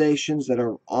organizations that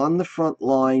are on the front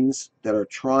lines, that are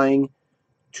trying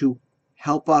to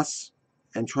help us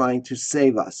and trying to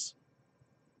save us.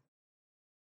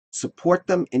 Support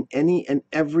them in any and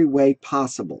every way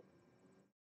possible.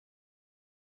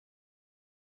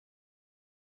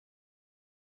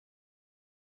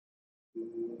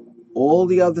 All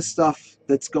the other stuff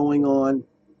that's going on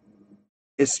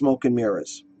is smoke and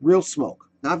mirrors. Real smoke,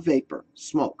 not vapor,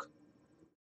 smoke.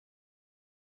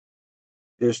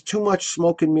 There's too much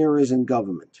smoke and mirrors in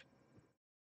government.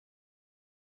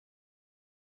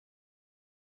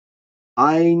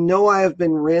 I know I have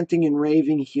been ranting and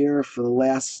raving here for the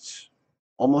last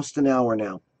almost an hour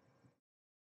now.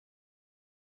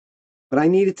 But I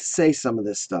needed to say some of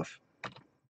this stuff.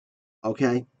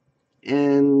 Okay?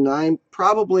 And I'm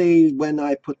probably, when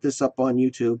I put this up on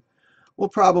YouTube, will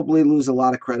probably lose a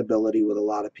lot of credibility with a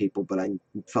lot of people, but I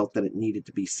felt that it needed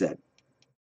to be said.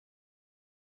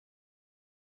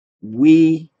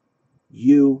 We,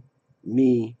 you,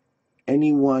 me,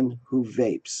 anyone who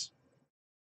vapes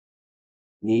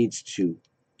needs to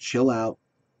chill out,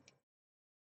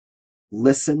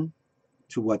 listen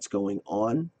to what's going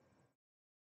on,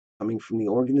 coming from the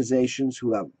organizations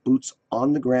who have boots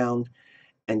on the ground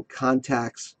and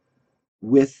contacts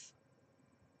with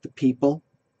the people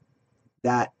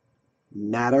that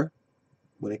matter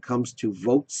when it comes to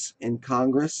votes in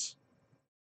Congress,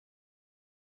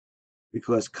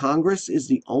 because Congress is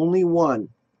the only one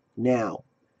now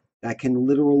that can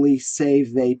literally save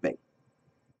vaping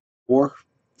or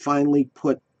finally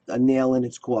put a nail in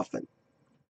its coffin.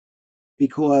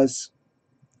 Because,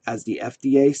 as the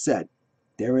FDA said,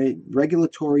 they're a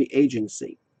regulatory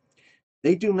agency.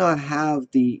 They do not have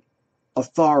the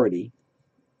authority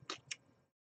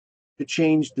to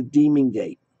change the deeming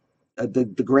date,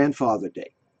 the grandfather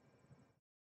date.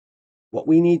 What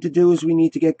we need to do is we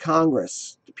need to get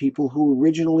Congress, the people who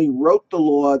originally wrote the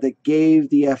law that gave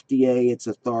the FDA its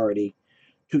authority,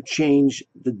 to change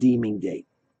the deeming date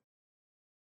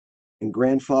and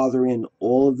grandfather in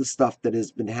all of the stuff that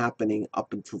has been happening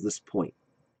up until this point.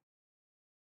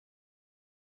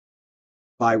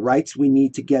 By rights, we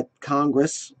need to get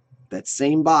Congress, that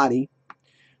same body,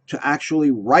 to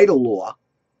actually write a law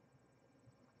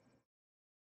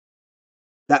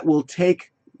that will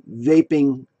take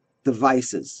vaping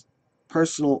devices,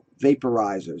 personal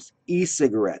vaporizers,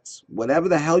 e-cigarettes, whatever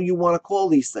the hell you want to call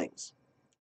these things,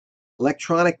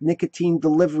 electronic nicotine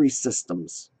delivery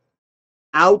systems,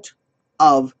 out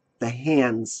of the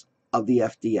hands of the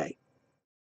FDA.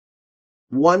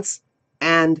 Once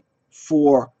and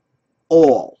for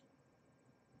all.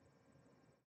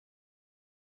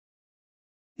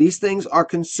 These things are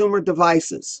consumer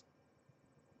devices.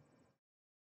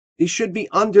 These should be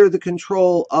under the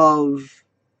control of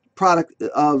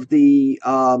the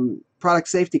product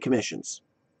safety commissions,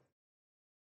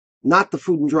 not the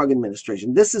Food and Drug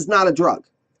Administration. This is not a drug.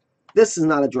 This is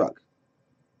not a drug.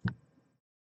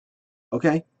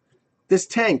 Okay? This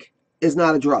tank is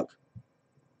not a drug.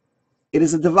 It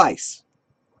is a device.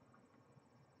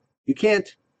 You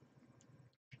can't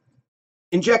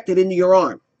inject it into your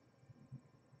arm.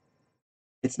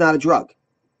 It's not a drug.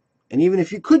 And even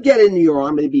if you could get it into your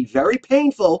arm, it'd be very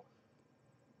painful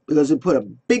because it put a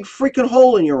big freaking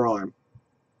hole in your arm.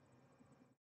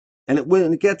 And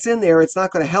when it gets in there, it's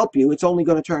not going to help you. It's only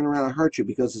going to turn around and hurt you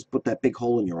because it's put that big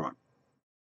hole in your arm.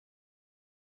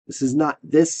 This is not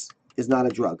a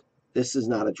drug. This is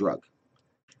not a drug.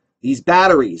 These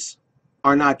batteries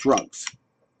are not drugs.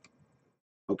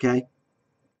 Okay?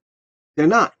 They're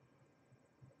not.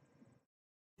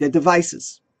 They're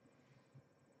devices.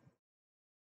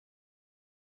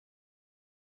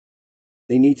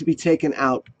 They need to be taken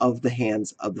out of the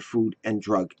hands of the Food and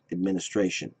Drug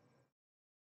Administration.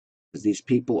 Because these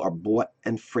people are bought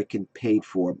and freaking paid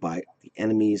for by the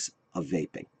enemies of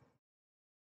vaping.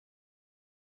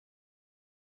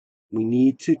 We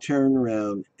need to turn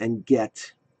around and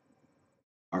get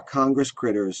our Congress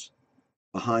critters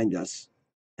behind us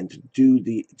and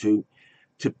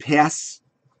to pass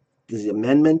the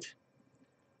amendment,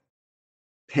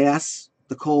 pass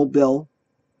the coal bill,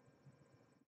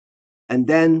 and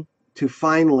then to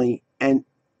finally and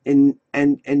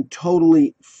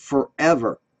totally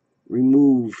forever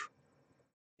remove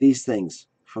these things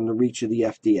from the reach of the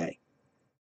FDA.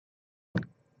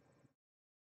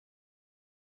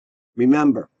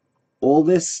 Remember, all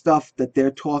this stuff that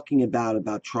they're talking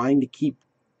about trying to keep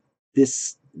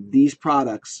these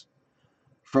products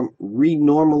from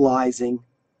renormalizing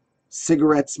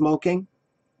cigarette smoking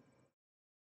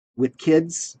with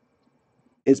kids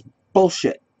is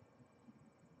bullshit.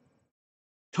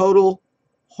 Total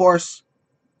horse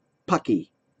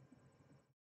pucky.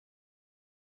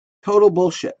 Total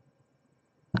bullshit.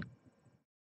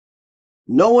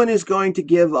 No one is going to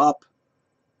give up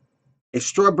a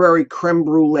strawberry creme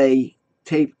brulee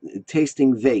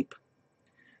tasting vape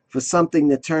for something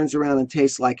that turns around and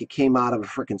tastes like it came out of a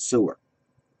freaking sewer.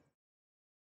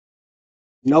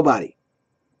 Nobody.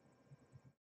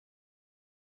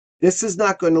 This is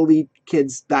not going to lead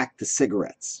kids back to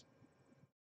cigarettes.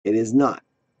 It is not.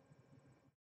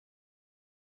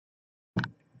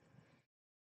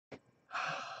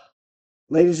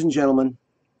 Ladies and gentlemen,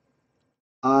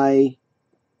 I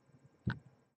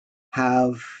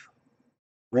have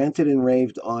ranted and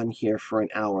raved on here for an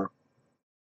hour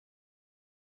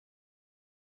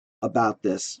about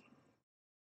this.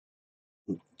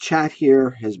 Chat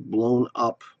here has blown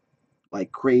up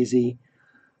like crazy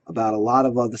about a lot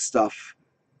of other stuff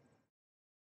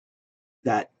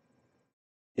that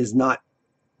is not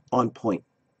on point.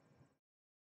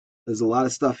 There's a lot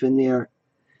of stuff in there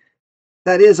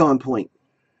that is on point.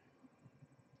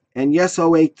 And yes,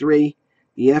 083,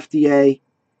 the FDA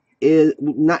is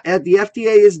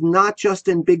not just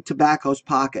in Big Tobacco's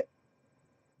pocket.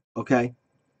 Okay?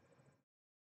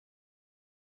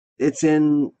 It's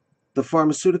in the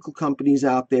pharmaceutical companies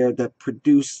out there that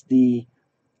produce the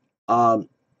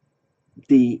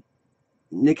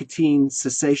nicotine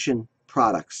cessation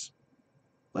products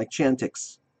like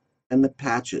Chantix and the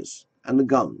patches and the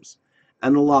gums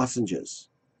and the lozenges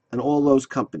and all those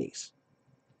companies.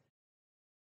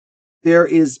 There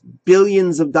is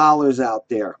billions of dollars out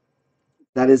there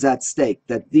that is at stake,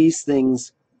 that these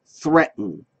things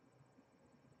threaten.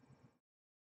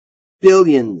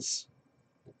 Billions.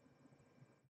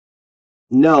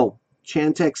 No,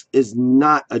 Chantix is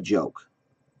not a joke.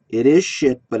 It is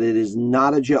shit, but it is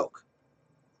not a joke.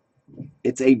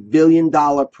 It's a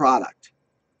billion-dollar product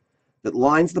that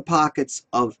lines the pockets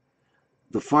of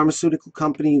the pharmaceutical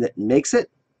company that makes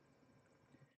it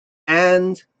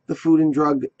and the Food and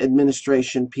Drug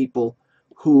Administration people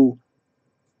who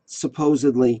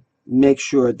supposedly make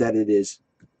sure that it is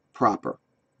proper.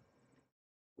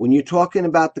 When you're talking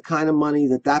about the kind of money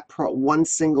that one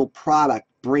single product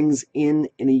brings in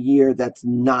a year, that's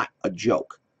not a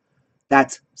joke.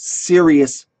 That's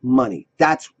serious money.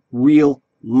 That's real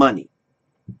money.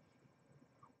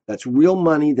 That's real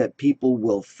money that people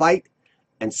will fight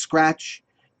and scratch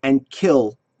and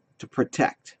kill to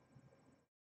protect.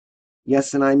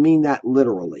 Yes, and I mean that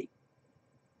literally.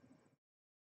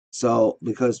 So,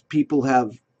 because people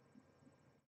have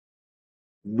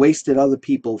wasted other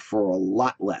people for a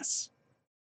lot less.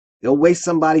 They'll waste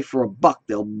somebody for $1.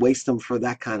 They'll waste them for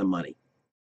that kind of money.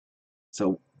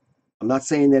 So I'm not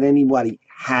saying that anybody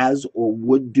has or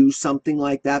would do something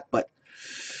like that, but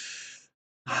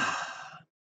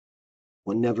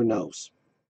one never knows.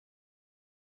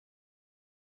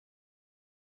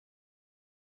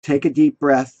 Take a deep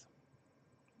breath.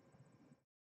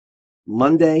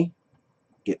 Monday,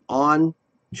 get on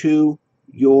to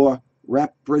your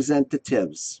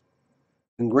representatives,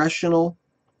 congressional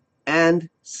and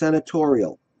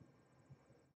senatorial.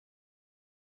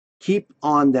 Keep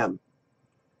on them.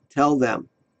 Tell them.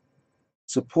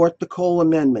 Support the Cole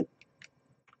Amendment.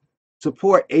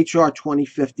 Support H.R.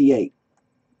 2058.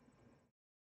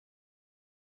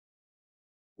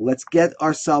 Let's get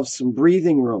ourselves some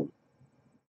breathing room.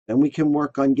 Then we can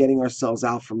work on getting ourselves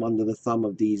out from under the thumb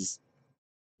of these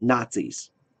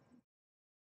Nazis.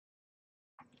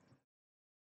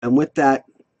 And with that,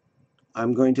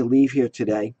 I'm going to leave here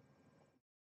today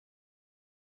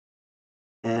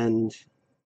and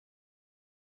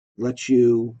let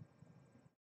you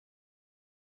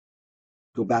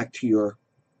go back to your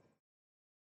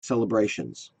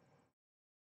celebrations.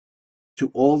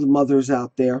 To all the mothers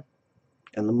out there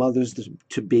and the mothers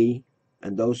to be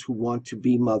and those who want to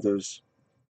be mothers,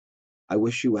 I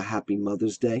wish you a happy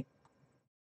Mother's Day.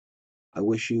 I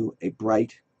wish you a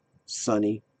bright,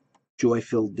 sunny,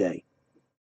 joy-filled day.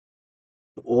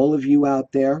 To all of you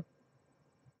out there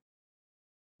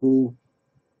who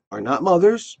are not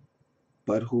mothers,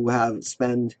 but who have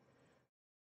spent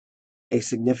a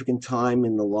significant time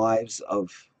in the lives of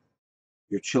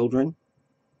your children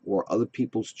or other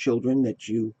people's children that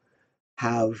you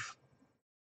have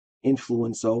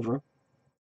influence over,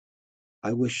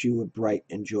 I wish you a bright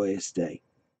and joyous day.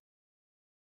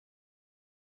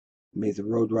 May the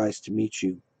road rise to meet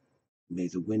you. May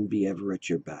the wind be ever at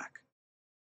your back.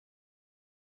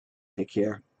 Take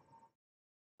care.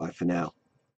 Bye for now,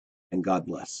 and God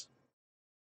bless.